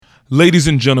Ladies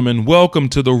and gentlemen, welcome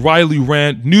to the Riley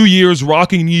Rant New Year's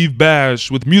Rocking Eve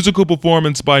Bash with musical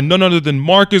performance by none other than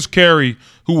Marcus Carey,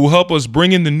 who will help us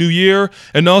bring in the new year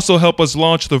and also help us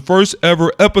launch the first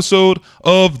ever episode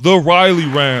of the Riley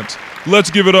Rant.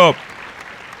 Let's give it up.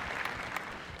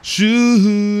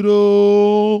 Should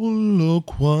all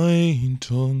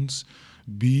acquaintance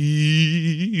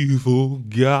be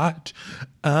forgot,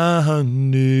 I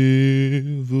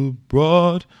never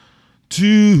brought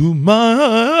to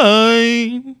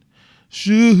mind.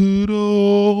 Should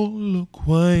all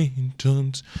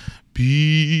acquaintance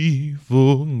be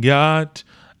forgot,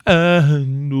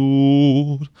 and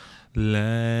old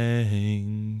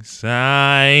lang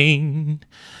syne,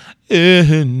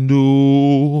 and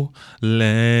old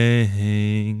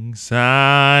lang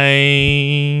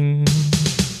syne.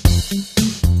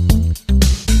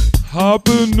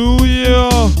 Happy New Year!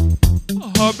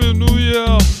 Happy New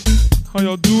Year! How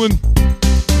y'all doing?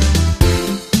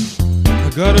 I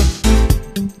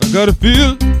gotta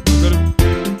feel.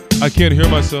 I can't hear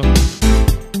myself.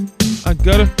 I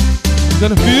gotta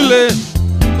feel it.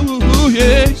 Ooh,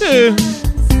 yeah, yeah.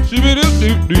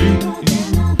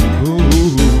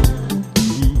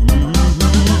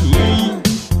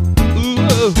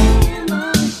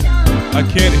 I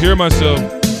can't hear myself.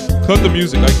 Cut the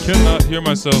music. I cannot hear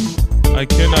myself. Cut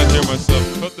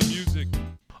the music.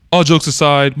 All jokes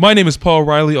aside, my name is Paul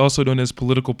Riley, also known as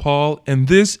Political Paul, and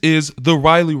this is The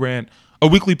Riley Rant, a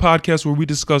weekly podcast where we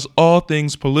discuss all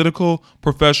things political,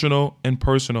 professional, and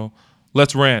personal.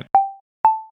 Let's rant.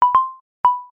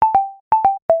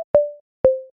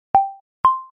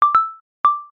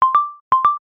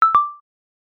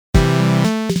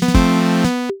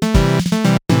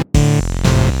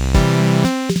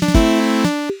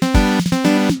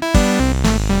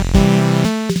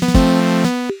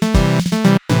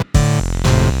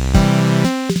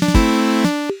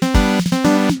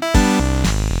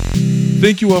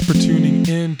 Thank you all for tuning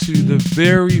in to the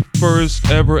very first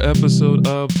ever episode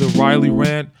of the Riley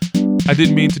Rant. I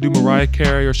didn't mean to do Mariah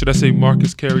Carey, or should I say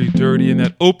Marcus Carey, dirty in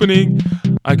that opening.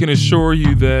 I can assure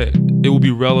you that it will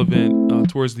be relevant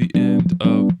towards the end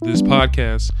of this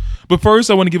podcast. But first,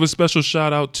 I want to give a special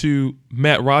shout out to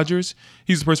Matt Rogers.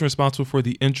 He's the person responsible for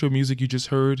the intro music you just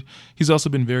heard. He's also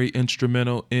been very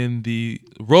instrumental in the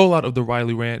rollout of the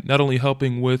Riley Rant, not only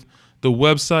helping with the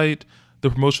website, the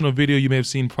promotional video you may have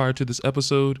seen prior to this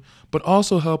episode, but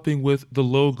also helping with the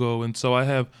logo. And so I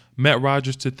have Matt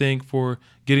Rogers to thank for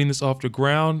getting this off the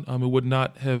ground. It would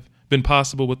not have been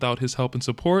possible without his help and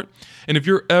support. And if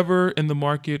you're ever in the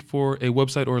market for a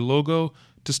website or a logo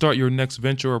to start your next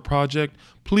venture or project,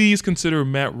 please consider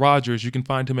Matt Rogers. You can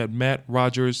find him at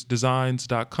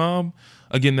mattrogersdesigns.com.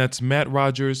 Again, that's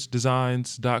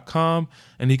mattrogersdesigns.com,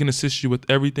 and he can assist you with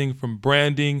everything from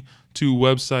branding to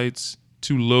websites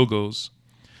to logos.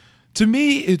 To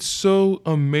me, it's so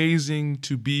amazing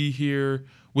to be here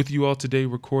with you all today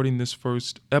recording this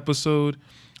first episode.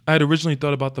 I had originally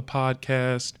thought about the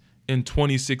podcast in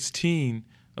 2016,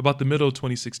 about the middle of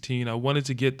 2016. I wanted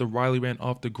to get the Riley Rant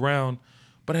off the ground,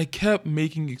 but I kept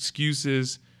making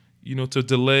excuses, to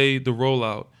delay the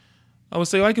rollout. I would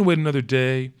say, I can wait another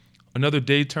day. Another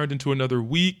day turned into another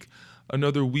week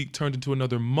turned into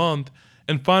another month.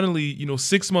 And finally,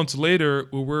 6 months later,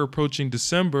 when we're approaching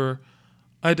December,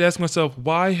 I had to ask myself,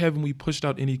 why haven't we pushed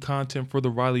out any content for the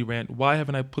Riley Rant? Why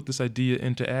haven't I put this idea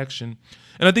into action?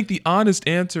 And I think the honest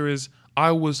answer is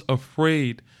I was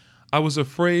afraid. I was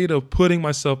afraid of putting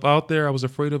myself out there. I was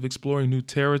afraid of exploring new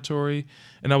territory.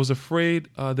 And I was afraid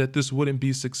that this wouldn't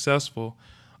be successful.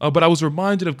 But I was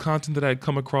reminded of content that I had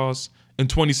come across in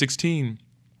 2016.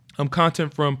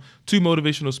 Content from two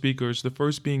motivational speakers, the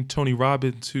first being Tony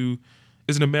Robbins, who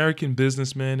is an American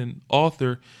businessman and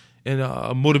author and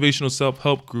a motivational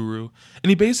self-help guru. And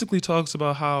he basically talks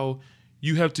about how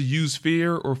you have to use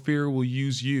fear or fear will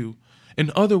use you. In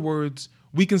other words,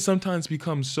 we can sometimes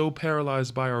become so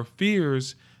paralyzed by our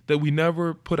fears that we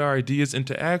never put our ideas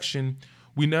into action.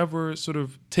 We never sort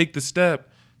of take the step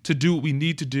to do what we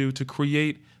need to do to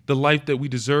create the life that we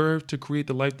deserve, to create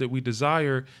the life that we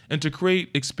desire, and to create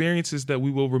experiences that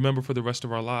we will remember for the rest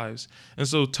of our lives. And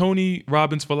so Tony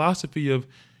Robbins' philosophy of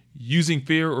using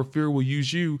fear or fear will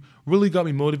use you really got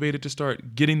me motivated to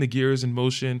start getting the gears in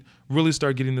motion, really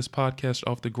start getting this podcast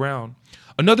off the ground.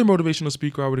 Another motivational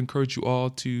speaker I would encourage you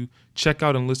all to check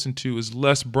out and listen to is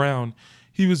Les Brown.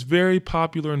 He was very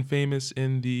popular and famous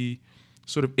in the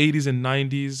sort of 80s and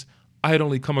 90s. I had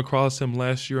only come across him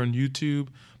last year on YouTube,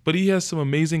 but he has some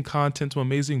amazing content, some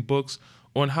amazing books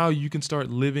on how you can start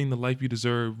living the life you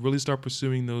deserve, really start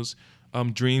pursuing those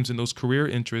dreams and those career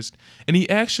interests. And he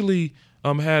actually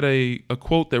had a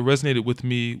quote that resonated with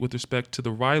me with respect to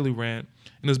the Riley Rant,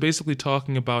 and it was basically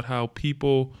talking about how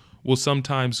people will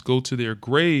sometimes go to their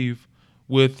grave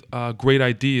with great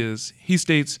ideas. He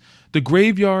states, "The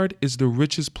graveyard is the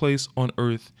richest place on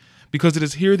earth because it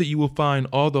is here that you will find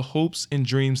all the hopes and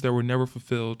dreams that were never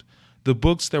fulfilled, the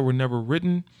books that were never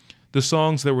written, the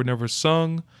songs that were never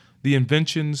sung, the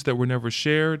inventions that were never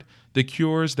shared, the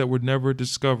cures that were never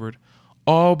discovered,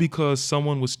 all because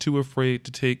someone was too afraid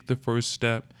to take the first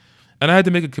step." And I had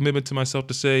to make a commitment to myself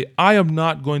to say, I am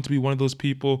not going to be one of those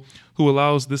people who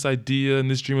allows this idea and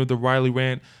this dream of the Riley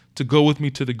Rant to go with me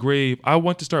to the grave. I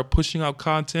want to start pushing out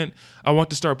content. I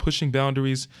want to start pushing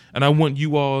boundaries. And I want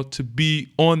you all to be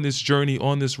on this journey,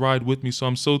 on this ride with me. So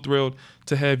I'm so thrilled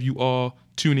to have you all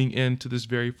tuning in to this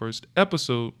very first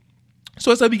episode.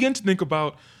 So as I begin to think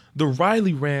about the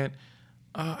Riley Rant,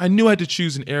 I knew I had to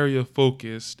choose an area of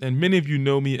focus, and many of you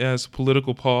know me as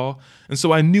Political Paul, and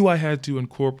so I knew I had to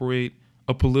incorporate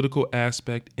a political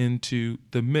aspect into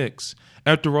the mix.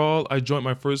 After all, I joined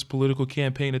my first political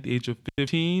campaign at the age of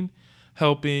 15,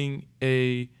 helping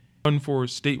a run for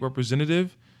state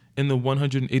representative in the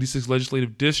 186th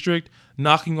legislative district,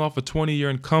 knocking off a 20-year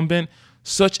incumbent.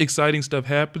 Such exciting stuff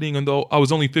happening, and though I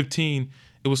was only 15,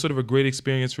 it was sort of a great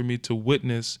experience for me to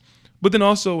witness. But then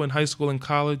also in high school and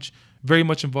college, very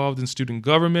much involved in student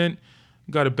government,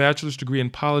 got a bachelor's degree in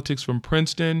politics from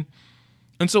Princeton.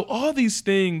 And so all these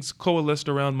things coalesced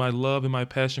around my love and my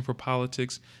passion for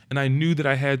politics, and I knew that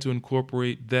I had to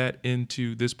incorporate that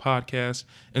into this podcast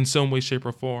in some way, shape,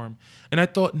 or form. And I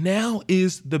thought, now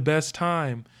is the best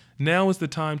time. Now is the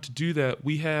time to do that.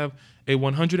 We have a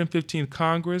 115th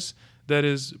Congress that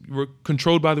is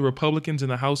controlled by the Republicans in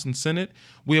the House and Senate.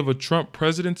 We have a Trump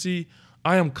presidency.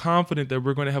 I am confident that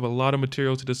we're going to have a lot of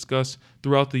material to discuss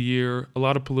throughout the year, a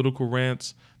lot of political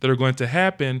rants that are going to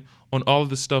happen on all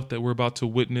of the stuff that we're about to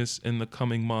witness in the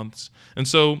coming months. And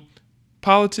so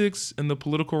politics and the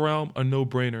political realm are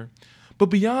no-brainer. But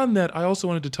beyond that, I also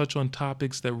wanted to touch on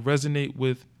topics that resonate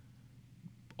with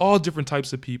all different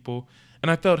types of people. And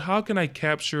I felt, how can I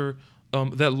capture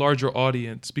that larger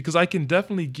audience? Because I can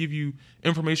definitely give you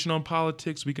information on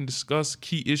politics. We can discuss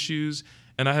key issues.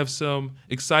 And I have some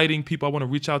exciting people I want to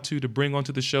reach out to bring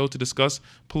onto the show to discuss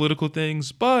political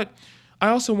things. But I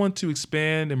also want to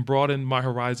expand and broaden my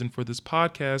horizon for this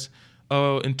podcast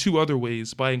in two other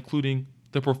ways, by including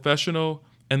the professional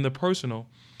and the personal.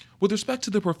 With respect to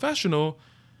the professional,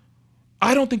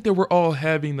 I don't think that we're all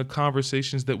having the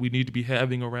conversations that we need to be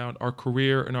having around our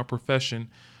career and our profession.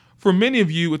 For many of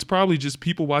you, it's probably just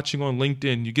people watching on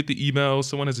LinkedIn. You get the email,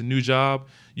 someone has a new job.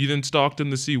 You then stalk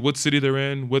them to see what city they're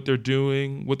in, what they're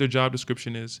doing, what their job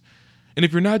description is. And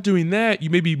if you're not doing that, you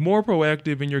may be more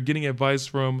proactive and you're getting advice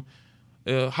from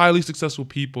highly successful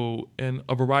people in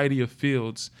a variety of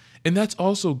fields. And that's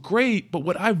also great. But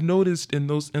what I've noticed in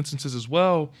those instances as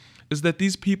well is that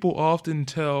these people often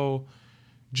tell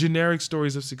generic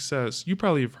stories of success. You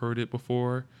probably have heard it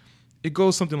before. It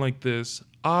goes something like this.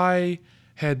 I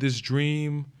had this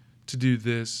dream to do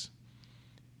this,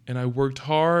 and I worked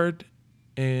hard,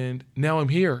 and now I'm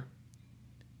here.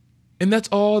 And that's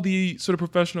all the sort of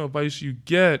professional advice you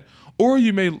get. Or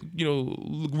you may,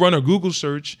 run a Google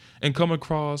search and come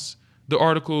across the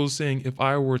articles saying, if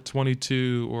I were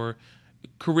 22, or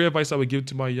career advice I would give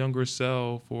to my younger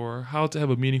self, or how to have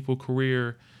a meaningful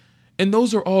career. And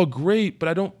those are all great, but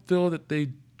I don't feel that they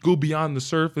go beyond the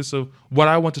surface of what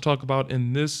I want to talk about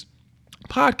in this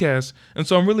podcast. And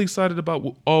so I'm really excited about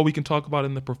all we can talk about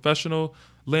in the professional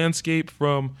landscape,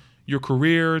 from your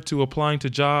career to applying to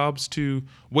jobs to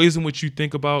ways in which you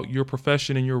think about your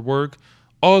profession and your work.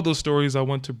 All of those stories I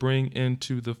want to bring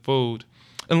into the fold.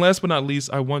 And last but not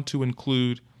least, I want to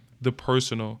include the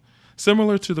personal.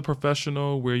 Similar to the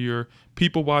professional, where you're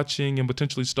people watching and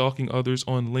potentially stalking others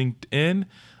on LinkedIn,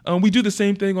 we do the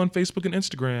same thing on Facebook and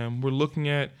Instagram. We're looking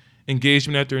at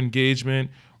engagement after engagement.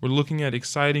 We're looking at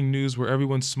exciting news where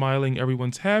everyone's smiling,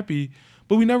 everyone's happy,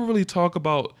 but we never really talk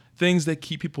about things that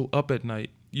keep people up at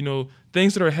night.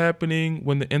 Things that are happening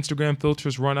when the Instagram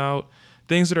filters run out,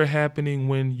 things that are happening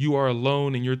when you are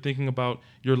alone and you're thinking about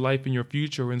your life and your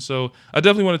future. And so I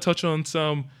definitely want to touch on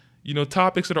some,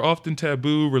 topics that are often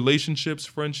taboo: relationships,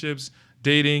 friendships,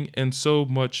 dating, and so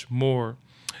much more.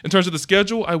 In terms of the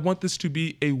schedule, I want this to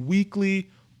be a weekly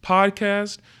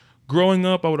podcast. Growing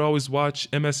up, I would always watch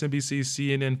MSNBC,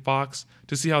 CNN, Fox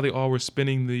to see how they all were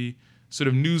spinning the sort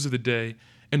of news of the day.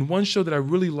 And one show that I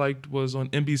really liked was on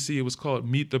NBC. It was called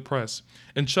Meet the Press.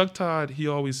 And Chuck Todd, he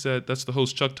always said, that's the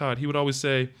host, Chuck Todd, he would always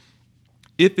say,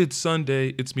 if it's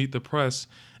Sunday, it's Meet the Press.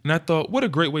 And I thought, what a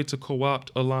great way to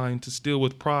co-opt a line to steal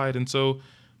with pride. And so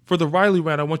for the Riley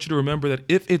Rant, I want you to remember that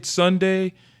if it's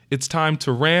Sunday, it's time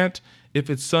to rant. If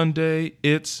it's Sunday,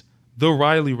 it's the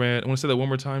Riley Rant. I want to say that one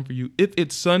more time for you. If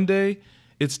it's Sunday,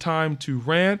 it's time to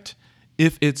rant.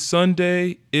 If it's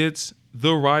Sunday, it's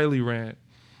the Riley Rant.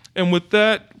 And with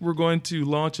that, we're going to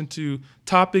launch into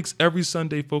topics every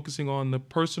Sunday focusing on the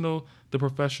personal, the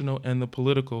professional, and the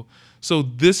political. So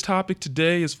this topic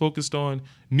today is focused on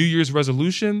New Year's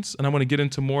resolutions, and I want to get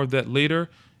into more of that later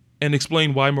and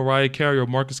explain why Mariah Carey or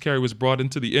Marcus Carey was brought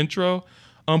into the intro.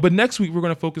 But next week, we're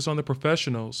going to focus on the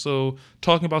professional. So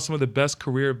talking about some of the best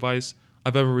career advice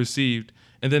I've ever received.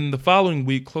 And then the following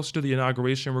week, closer to the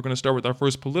inauguration, we're going to start with our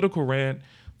first political rant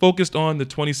focused on the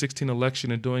 2016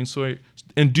 election and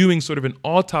doing sort of an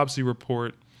autopsy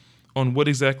report on what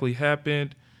exactly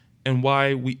happened and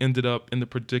why we ended up in the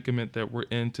predicament that we're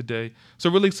in today. So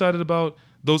really excited about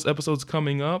those episodes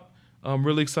coming up. I'm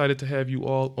really excited to have you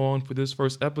all on for this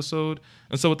first episode.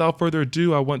 And so without further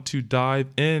ado, I want to dive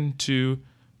into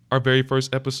our very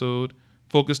first episode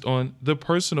focused on the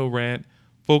personal rant,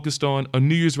 focused on a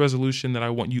New Year's resolution that I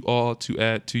want you all to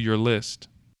add to your list.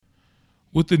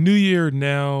 With the new year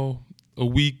now a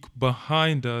week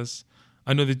behind us,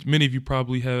 I know that many of you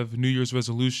probably have New Year's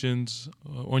resolutions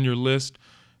on your list.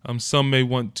 Some may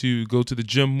want to go to the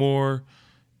gym more,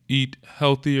 eat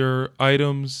healthier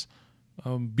items,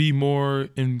 be more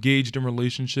engaged in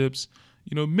relationships.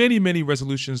 Many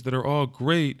resolutions that are all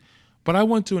great, but I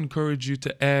want to encourage you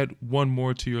to add one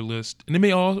more to your list. And it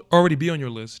may already be on your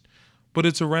list, but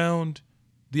it's around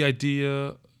the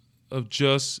idea of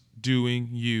just doing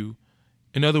you.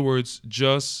 In other words,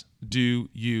 just do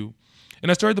you. And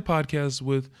I started the podcast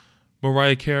with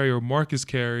Mariah Carey or Marcus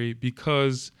Carey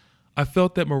because I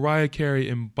felt that Mariah Carey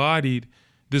embodied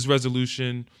this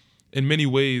resolution in many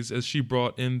ways as she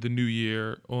brought in the new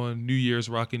year on New Year's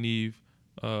Rockin' Eve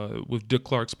with Dick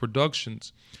Clark's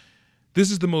Productions. This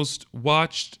is the most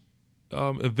watched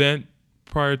event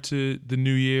prior to the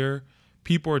new year.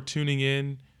 People are tuning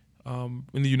in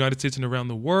the United States and around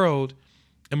the world,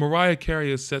 and Mariah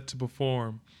Carey is set to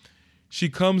perform. She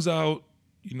comes out,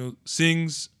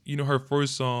 sings, her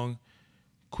first song,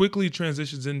 quickly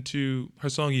transitions into her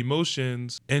song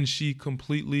Emotions, and she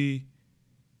completely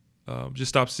just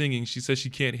stops singing. She says she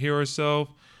can't hear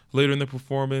herself. Later in the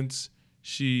performance,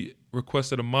 she requests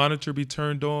that a monitor be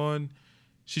turned on.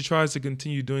 She tries to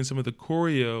continue doing some of the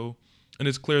choreo, and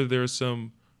it's clear that there are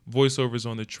some voiceovers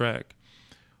on the track.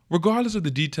 Regardless of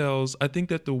the details, I think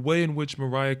that the way in which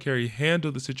Mariah Carey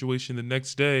handled the situation the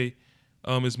next day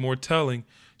is more telling.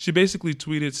 She basically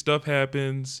tweeted, "Stuff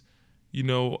happens,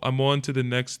 I'm on to the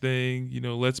next thing,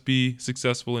 let's be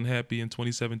successful and happy in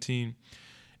 2017.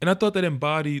 And I thought that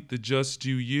embodied the just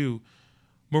do you.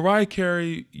 Mariah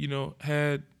Carey,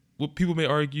 had what people may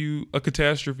argue a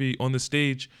catastrophe on the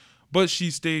stage, but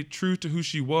she stayed true to who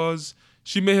she was.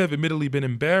 She may have admittedly been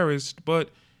embarrassed, but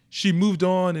she moved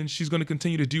on and she's going to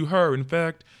continue to do her. In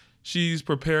fact, she's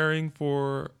preparing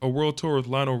for a world tour with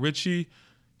Lionel Richie.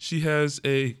 She has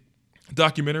a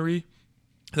documentary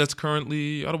that's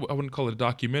currently, I wouldn't call it a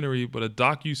documentary, but a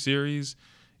docu-series,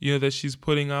 that she's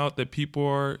putting out that people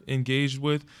are engaged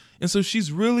with. And so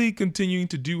she's really continuing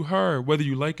to do her, whether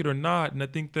you like it or not. And I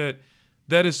think that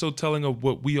is so telling of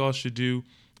what we all should do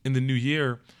in the new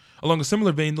year. Along a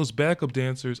similar vein, those backup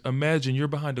dancers, imagine you're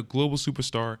behind a global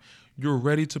superstar, you're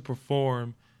ready to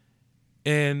perform,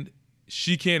 and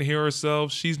she can't hear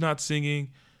herself, she's not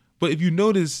singing. But if you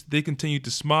notice, they continue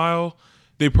to smile,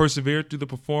 they persevere through the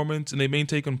performance, and they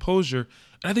maintain composure.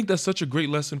 And I think that's such a great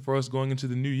lesson for us going into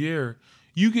the new year.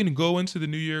 You can go into the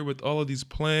new year with all of these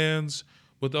plans,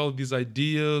 with all of these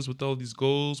ideas, with all of these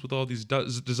goals, with all these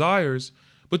desires,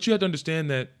 but you have to understand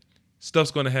that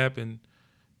stuff's going to happen.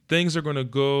 Things are going to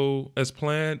go as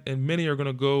planned, and many are going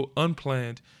to go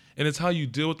unplanned. And it's how you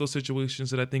deal with those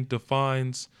situations that I think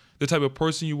defines the type of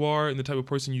person you are and the type of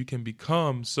person you can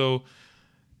become. So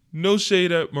no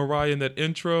shade at Mariah in that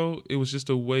intro. It was just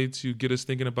a way to get us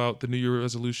thinking about the New Year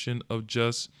resolution of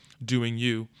just doing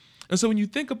you. And so when you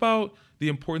think about the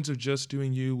importance of just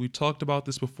doing you, we talked about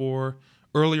this before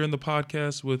earlier in the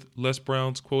podcast with Les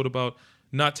Brown's quote about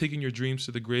not taking your dreams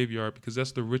to the graveyard, because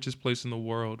that's the richest place in the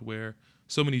world, where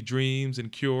so many dreams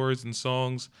and cures and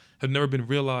songs have never been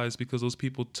realized because those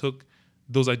people took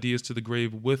those ideas to the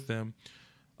grave with them.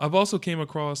 I've also came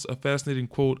across a fascinating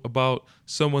quote about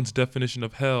someone's definition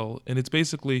of hell, and it's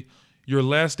basically your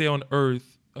last day on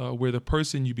earth where the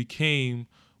person you became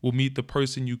will meet the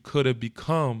person you could have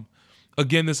become.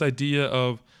 Again, this idea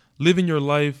of living your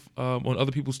life on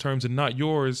other people's terms and not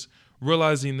yours,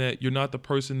 realizing that you're not the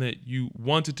person that you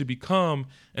wanted to become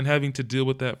and having to deal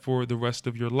with that for the rest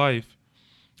of your life.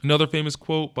 Another famous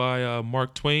quote by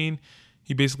Mark Twain,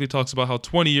 he basically talks about how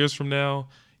 20 years from now,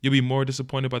 You'll be more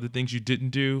disappointed by the things you didn't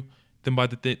do than by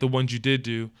the ones you did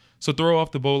do. So throw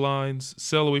off the bowlines,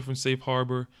 sail away from safe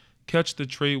harbor, catch the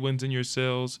trade winds in your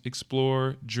sails,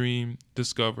 explore, dream,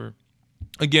 discover.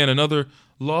 Again, another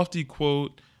lofty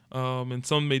quote, and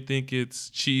some may think it's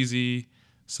cheesy,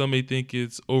 some may think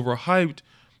it's overhyped,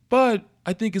 but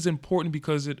I think it's important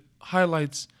because it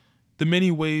highlights the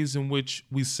many ways in which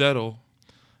we settle,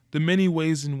 the many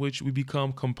ways in which we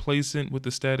become complacent with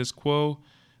the status quo,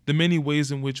 the many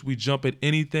ways in which we jump at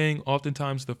anything,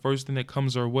 oftentimes the first thing that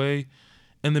comes our way,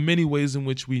 and the many ways in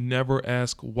which we never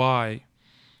ask why.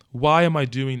 Why am I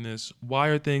doing this? Why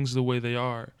are things the way they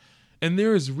are? And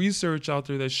there is research out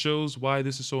there that shows why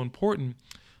this is so important.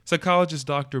 Psychologist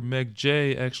Dr. Meg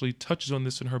Jay actually touches on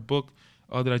this in her book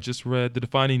that I just read, The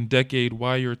Defining Decade,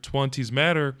 Why Your 20s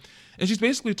Matter. And she's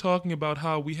basically talking about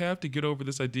how we have to get over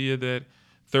this idea that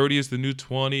 30 is the new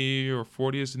 20 or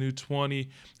 40 is the new 20.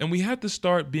 And we have to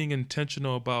start being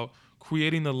intentional about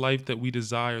creating the life that we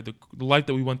desire, the life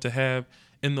that we want to have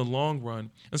in the long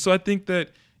run. And so I think that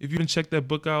if you haven't checked that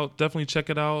book out, definitely check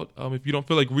it out. If you don't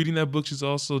feel like reading that book, she's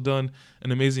also done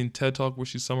an amazing TED Talk where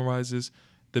she summarizes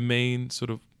the main sort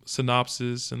of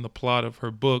synopsis and the plot of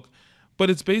her book. But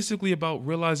it's basically about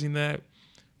realizing that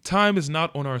time is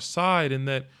not on our side and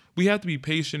that we have to be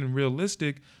patient and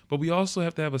realistic, but we also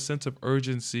have to have a sense of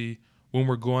urgency when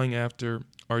we're going after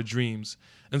our dreams.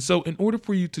 And so in order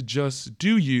for you to just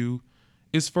do you,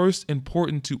 it's first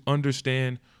important to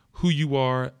understand who you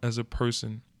are as a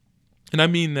person. And I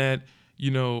mean that,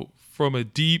 from a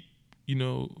deep,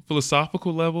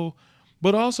 philosophical level,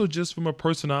 but also just from a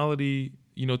personality,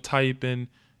 type and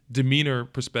demeanor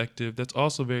perspective. That's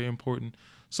also very important.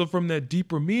 So from that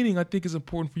deeper meaning, I think it's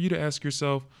important for you to ask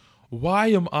yourself, why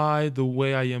am I the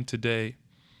way I am today?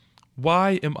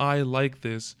 Why am I like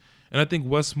this? And I think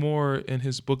Wes Moore, in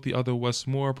his book, The Other Wes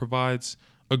Moore, provides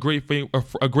a great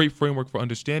framework for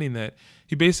understanding that.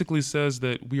 He basically says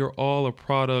that we are all a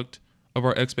product of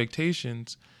our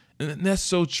expectations. And that's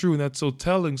so true and that's so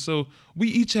telling. So we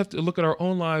each have to look at our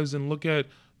own lives and look at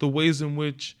the ways in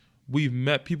which we've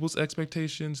met people's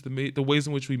expectations, the ways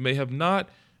in which we may have not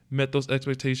met those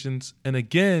expectations, and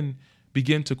again,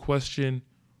 begin to question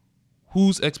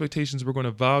whose expectations we're going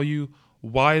to value,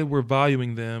 why we're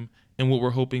valuing them, and what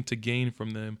we're hoping to gain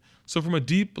from them. So from a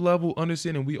deep level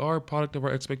understanding, we are a product of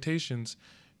our expectations.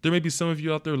 There may be some of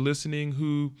you out there listening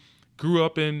who grew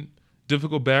up in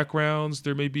difficult backgrounds.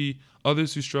 There may be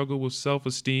others who struggle with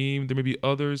self-esteem. There may be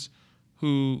others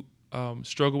who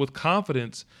struggle with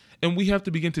confidence. And we have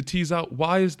to begin to tease out,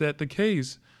 why is that the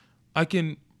case? I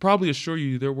can probably assure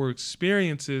you there were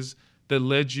experiences that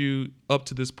led you up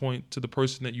to this point, to the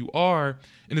person that you are.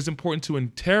 And it's important to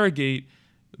interrogate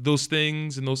those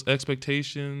things and those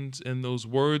expectations and those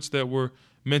words that were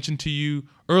mentioned to you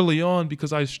early on,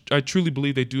 because I truly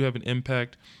believe they do have an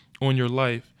impact on your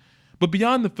life. But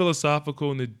beyond the philosophical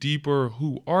and the deeper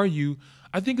who are you,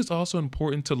 I think it's also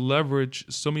important to leverage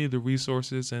so many of the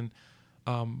resources and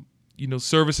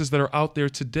services that are out there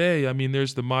today. I mean,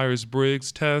 there's the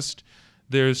Myers-Briggs test,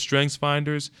 there's Strengths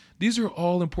Finders. These are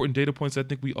all important data points I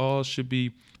think we all should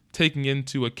be taking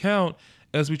into account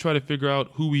as we try to figure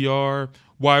out who we are,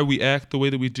 why we act the way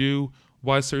that we do,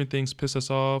 why certain things piss us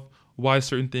off, why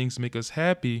certain things make us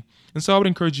happy. And so I would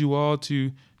encourage you all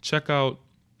to check out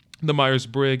the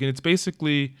Myers-Briggs, and it's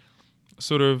basically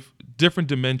sort of different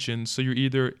dimensions. So you're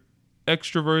either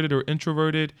extroverted or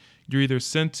introverted, you're either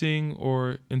sensing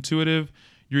or intuitive,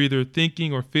 you're either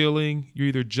thinking or feeling, you're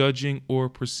either judging or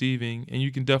perceiving. And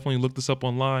you can definitely look this up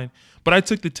online. But I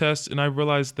took the test and I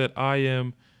realized that I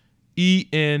am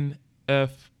ENFP.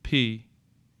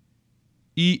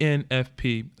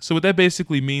 ENFP. So what that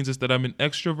basically means is that I'm an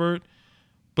extrovert,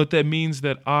 but that means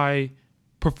that I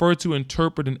prefer to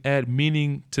interpret and add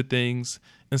meaning to things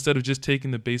instead of just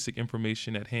taking the basic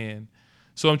information at hand.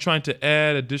 So I'm trying to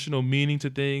add additional meaning to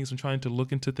things. I'm trying to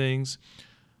look into things.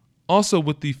 Also,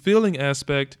 with the feeling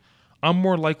aspect, I'm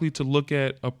more likely to look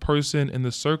at a person and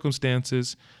the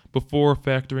circumstances before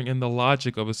factoring in the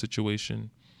logic of a situation.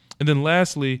 And then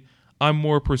lastly, I'm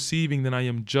more perceiving than I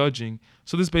am judging.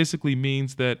 So this basically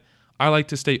means that I like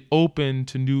to stay open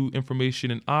to new information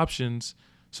and options,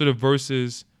 sort of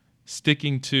versus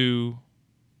sticking to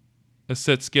a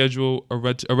set schedule,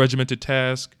 a regimented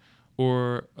task,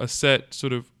 or a set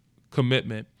sort of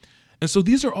commitment. And so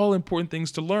these are all important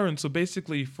things to learn. So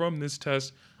basically from this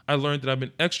test, I learned that I'm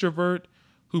an extrovert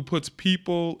who puts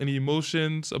people and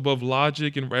emotions above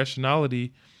logic and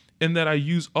rationality, and that I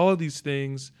use all of these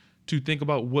things to think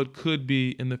about what could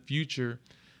be in the future.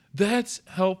 That's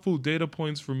helpful data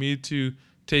points for me to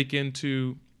take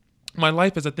into my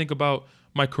life as I think about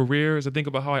my career, as I think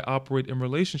about how I operate in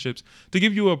relationships. To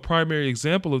give you a primary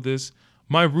example of this,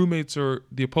 my roommates are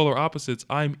the polar opposites.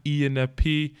 I'm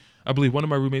ENFP. I believe one of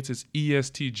my roommates is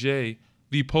ESTJ,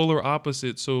 the polar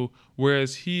opposite. So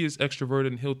whereas he is extroverted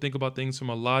and he'll think about things from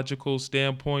a logical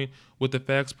standpoint with the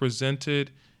facts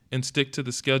presented and stick to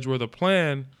the schedule or the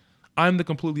plan, I'm the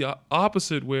completely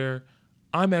opposite, where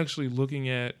I'm actually looking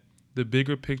at the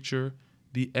bigger picture,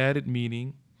 the added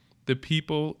meaning, the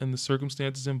people and the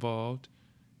circumstances involved,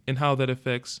 and how that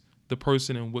affects the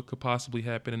person and what could possibly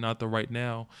happen and not the right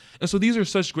now. And so these are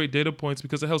such great data points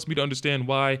because it helps me to understand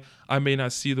why I may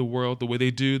not see the world the way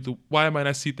they do, why I might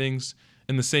not see things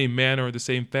in the same manner or the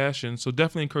same fashion. So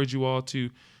definitely encourage you all to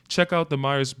check out the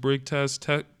Myers-Briggs test,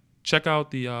 check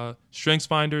out the Strengths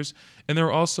Finders, and there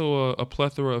are also a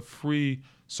plethora of free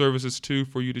services too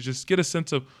for you to just get a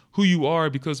sense of who you are,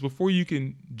 because before you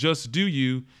can just do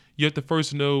you, you have to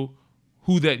first know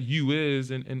who that you is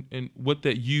and what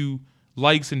that you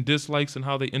likes and dislikes and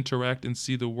how they interact and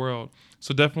see the world.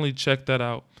 So definitely check that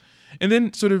out. And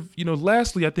then sort of,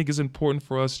 lastly, I think it's important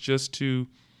for us just to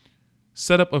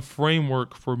set up a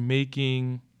framework for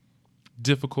making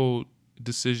difficult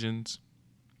decisions,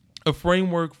 a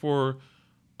framework for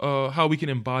how we can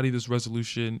embody this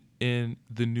resolution in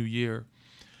the new year.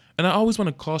 And I always want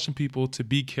to caution people to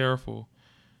be careful.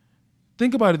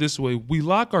 Think about it this way. We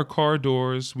lock our car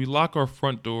doors. We lock our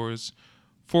front doors.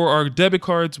 For our debit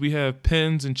cards, we have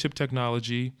pins and chip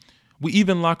technology. We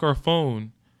even lock our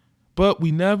phone. But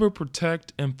we never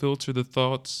protect and filter the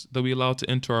thoughts that we allow to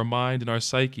enter our mind and our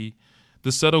psyche.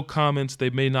 The subtle comments, they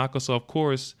may knock us off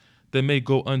course, that may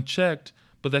go unchecked,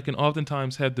 but that can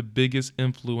oftentimes have the biggest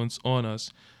influence on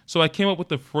us. So I came up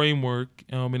with a framework,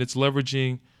 and it's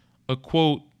leveraging a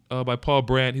quote by Paul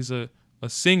Brandt. He's a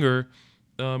singer,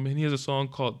 and he has a song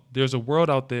called There's a World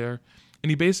Out There. And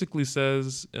he basically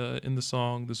says in the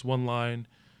song, this one line,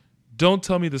 "Don't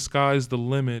tell me the sky's the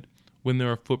limit when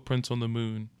there are footprints on the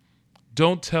moon.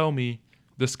 Don't tell me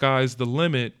the sky's the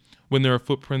limit when there are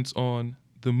footprints on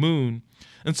the moon."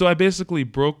 And so I basically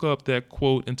broke up that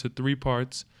quote into three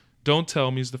parts. Don't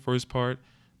tell me is the first part.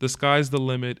 The sky's the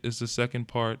limit is the second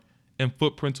part. And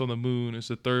footprints on the moon is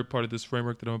the third part of this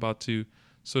framework that I'm about to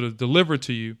sort of deliver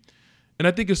to you. And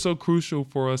I think it's so crucial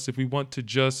for us if we want to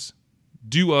just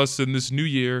do us in this new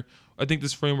year. I think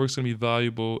this framework is going to be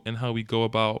valuable in how we go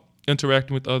about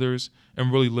interacting with others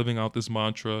and really living out this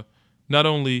mantra, not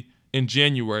only in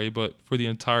January, but for the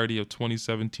entirety of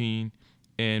 2017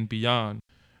 and beyond.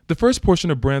 The first portion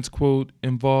of Brandt's quote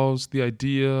involves the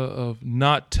idea of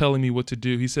not telling me what to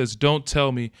do. He says, don't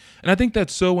tell me. And I think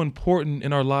that's so important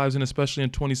in our lives, and especially in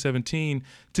 2017,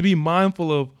 to be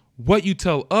mindful of what you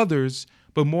tell others,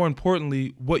 but more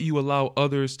importantly, what you allow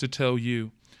others to tell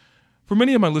you. For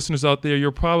many of my listeners out there,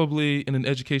 you're probably in an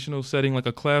educational setting like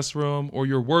a classroom, or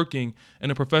you're working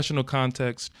in a professional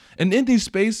context. And in these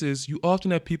spaces, you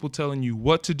often have people telling you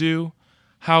what to do,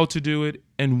 how to do it,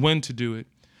 and when to do it.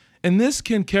 And this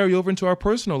can carry over into our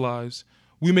personal lives.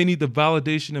 We may need the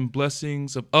validation and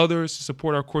blessings of others to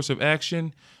support our course of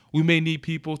action. We may need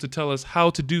people to tell us how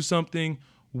to do something,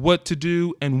 what to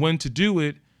do, and when to do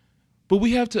it. But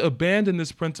we have to abandon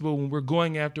this principle when we're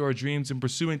going after our dreams and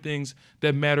pursuing things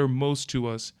that matter most to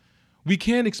us. We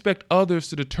can't expect others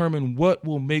to determine what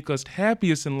will make us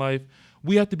happiest in life.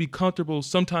 We have to be comfortable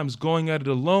sometimes going at it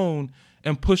alone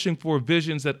and pushing for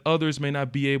visions that others may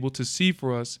not be able to see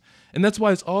for us. And that's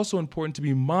why it's also important to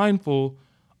be mindful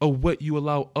of what you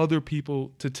allow other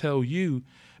people to tell you.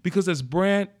 Because as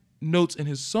Brandt notes in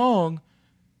his song,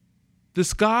 the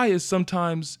sky is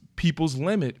sometimes people's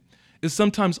limit. It's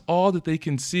sometimes all that they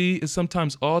can see. It's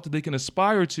sometimes all that they can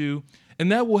aspire to.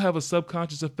 And that will have a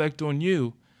subconscious effect on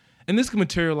you. And this can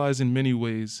materialize in many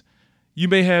ways. You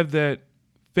may have that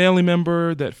family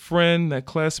member, that friend, that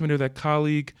classmate, or that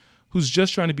colleague who's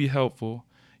just trying to be helpful.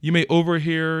 You may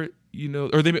overhear,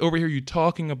 or they may overhear you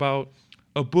talking about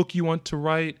a book you want to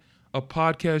write, a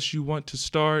podcast you want to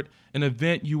start, an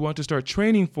event you want to start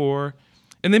training for,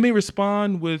 and they may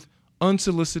respond with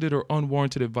unsolicited or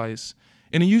unwarranted advice.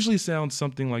 And it usually sounds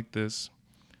something like this.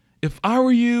 If I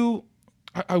were you,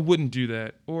 I wouldn't do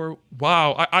that. Or,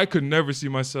 wow, I could never see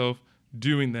myself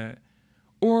doing that.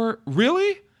 Or,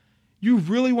 really? You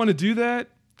really want to do that?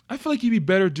 I feel like you'd be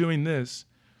better doing this.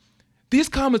 These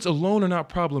comments alone are not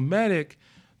problematic.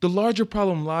 The larger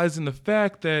problem lies in the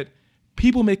fact that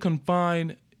people may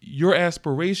confine your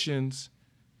aspirations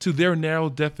to their narrow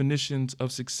definitions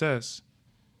of success.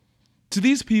 To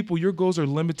these people, your goals are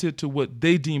limited to what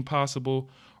they deem possible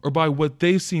or by what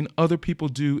they've seen other people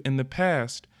do in the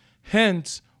past.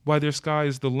 Hence, why their sky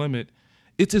is the limit.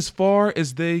 It's as far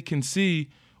as they can see,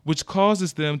 which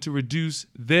causes them to reduce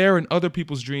their and other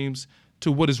people's dreams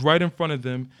to what is right in front of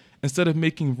them instead of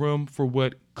making room for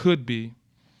what could be.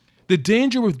 The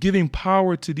danger with giving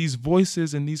power to these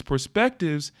voices and these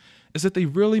perspectives is that they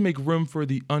rarely make room for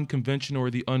the unconventional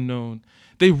or the unknown.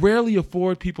 They rarely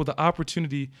afford people the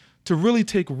opportunity to really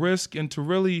take risk and to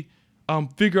really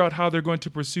figure out how they're going to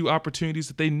pursue opportunities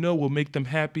that they know will make them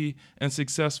happy and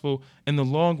successful in the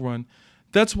long run.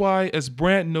 That's why, as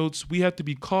Brant notes, we have to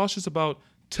be cautious about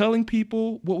telling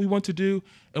people what we want to do,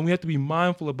 and we have to be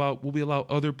mindful about what we allow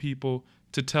other people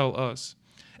to tell us.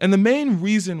 And the main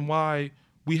reason why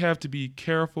we have to be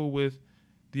careful with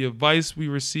the advice we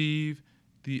receive,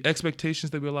 the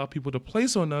expectations that we allow people to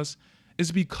place on us,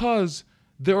 is because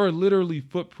there are literally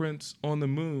footprints on the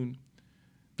moon.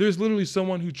 There's literally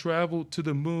someone who traveled to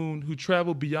the moon, who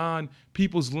traveled beyond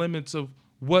people's limits of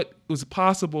what was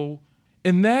possible.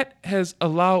 And that has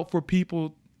allowed for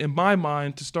people, in my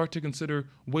mind, to start to consider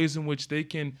ways in which they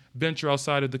can venture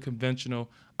outside of the conventional,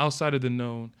 outside of the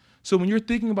known. So when you're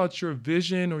thinking about your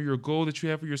vision or your goal that you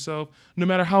have for yourself, no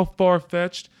matter how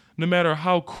far-fetched, no matter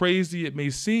how crazy it may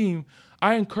seem,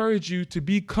 I encourage you to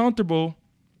be comfortable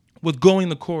with going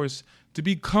the course, to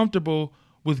be comfortable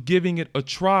with giving it a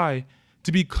try,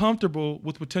 to be comfortable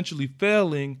with potentially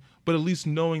failing, but at least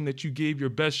knowing that you gave your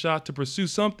best shot to pursue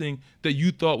something that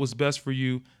you thought was best for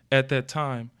you at that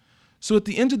time. So at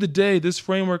the end of the day, this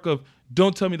framework of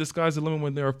don't tell me the sky's the limit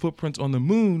when there are footprints on the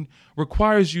moon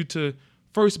requires you to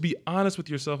first be honest with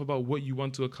yourself about what you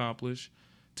want to accomplish,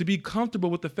 to be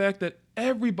comfortable with the fact that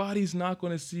everybody's not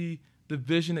going to see the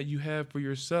vision that you have for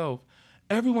yourself.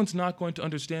 Everyone's not going to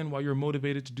understand why you're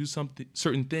motivated to do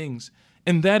certain things,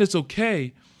 and that is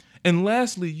okay. And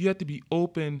lastly, you have to be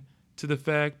open to the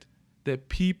fact that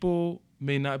people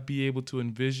may not be able to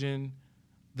envision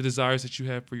the desires that you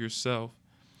have for yourself.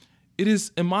 It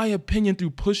is, in my opinion,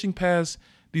 through pushing past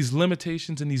these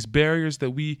limitations and these barriers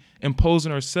that we impose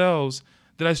on ourselves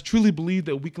that I truly believe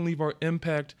that we can leave our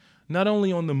impact not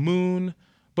only on the moon,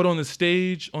 but on the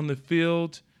stage, on the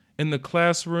field, in the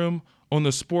classroom, on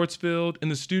the sports field, in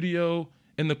the studio,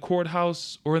 in the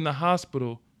courthouse, or in the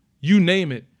hospital. You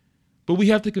name it. But we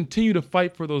have to continue to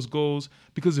fight for those goals,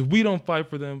 because if we don't fight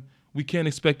for them, we can't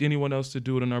expect anyone else to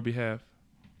do it on our behalf.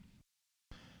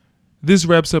 This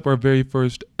wraps up our very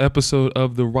first episode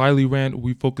of the Riley Rant.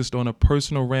 We focused on a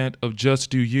personal rant of just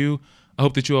do you. I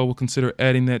hope that you all will consider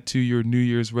adding that to your New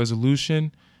Year's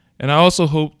resolution. And I also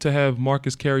hope to have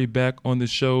Marcus Carey back on the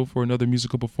show for another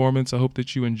musical performance. I hope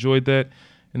that you enjoyed that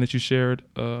and that you shared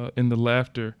in the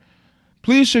laughter.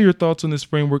 Please share your thoughts on this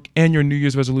framework and your New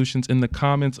Year's resolutions in the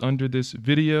comments under this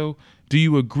video. Do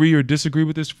you agree or disagree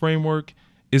with this framework?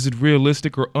 Is it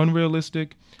realistic or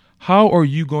unrealistic? How are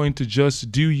you going to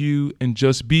just do you and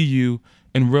just be you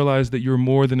and realize that you're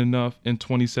more than enough in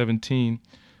 2017?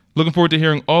 Looking forward to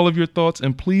hearing all of your thoughts,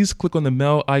 and please click on the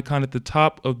mail icon at the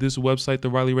top of this website,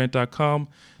 theRileyRant.com.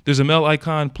 There's a mail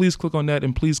icon. Please click on that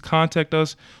and please contact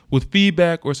us with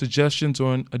feedback or suggestions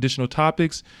on additional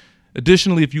topics.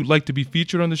 Additionally, if you'd like to be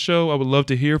featured on the show, I would love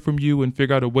to hear from you and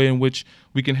figure out a way in which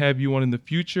we can have you on in the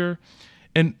future.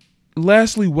 And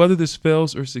lastly, whether this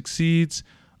fails or succeeds,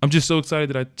 I'm just so excited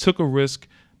that I took a risk,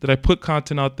 that I put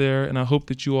content out there, and I hope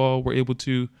that you all were able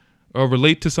to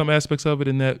relate to some aspects of it,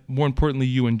 and that, more importantly,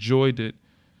 you enjoyed it.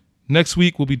 Next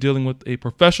week, we'll be dealing with a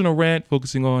professional rant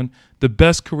focusing on the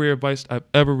best career advice I've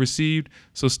ever received,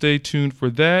 so stay tuned for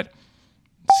that.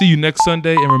 See you next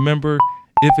Sunday, and remember,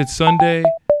 if it's Sunday,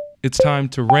 it's time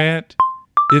to rant.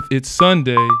 If it's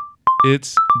Sunday,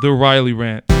 it's the Riley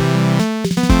Rant.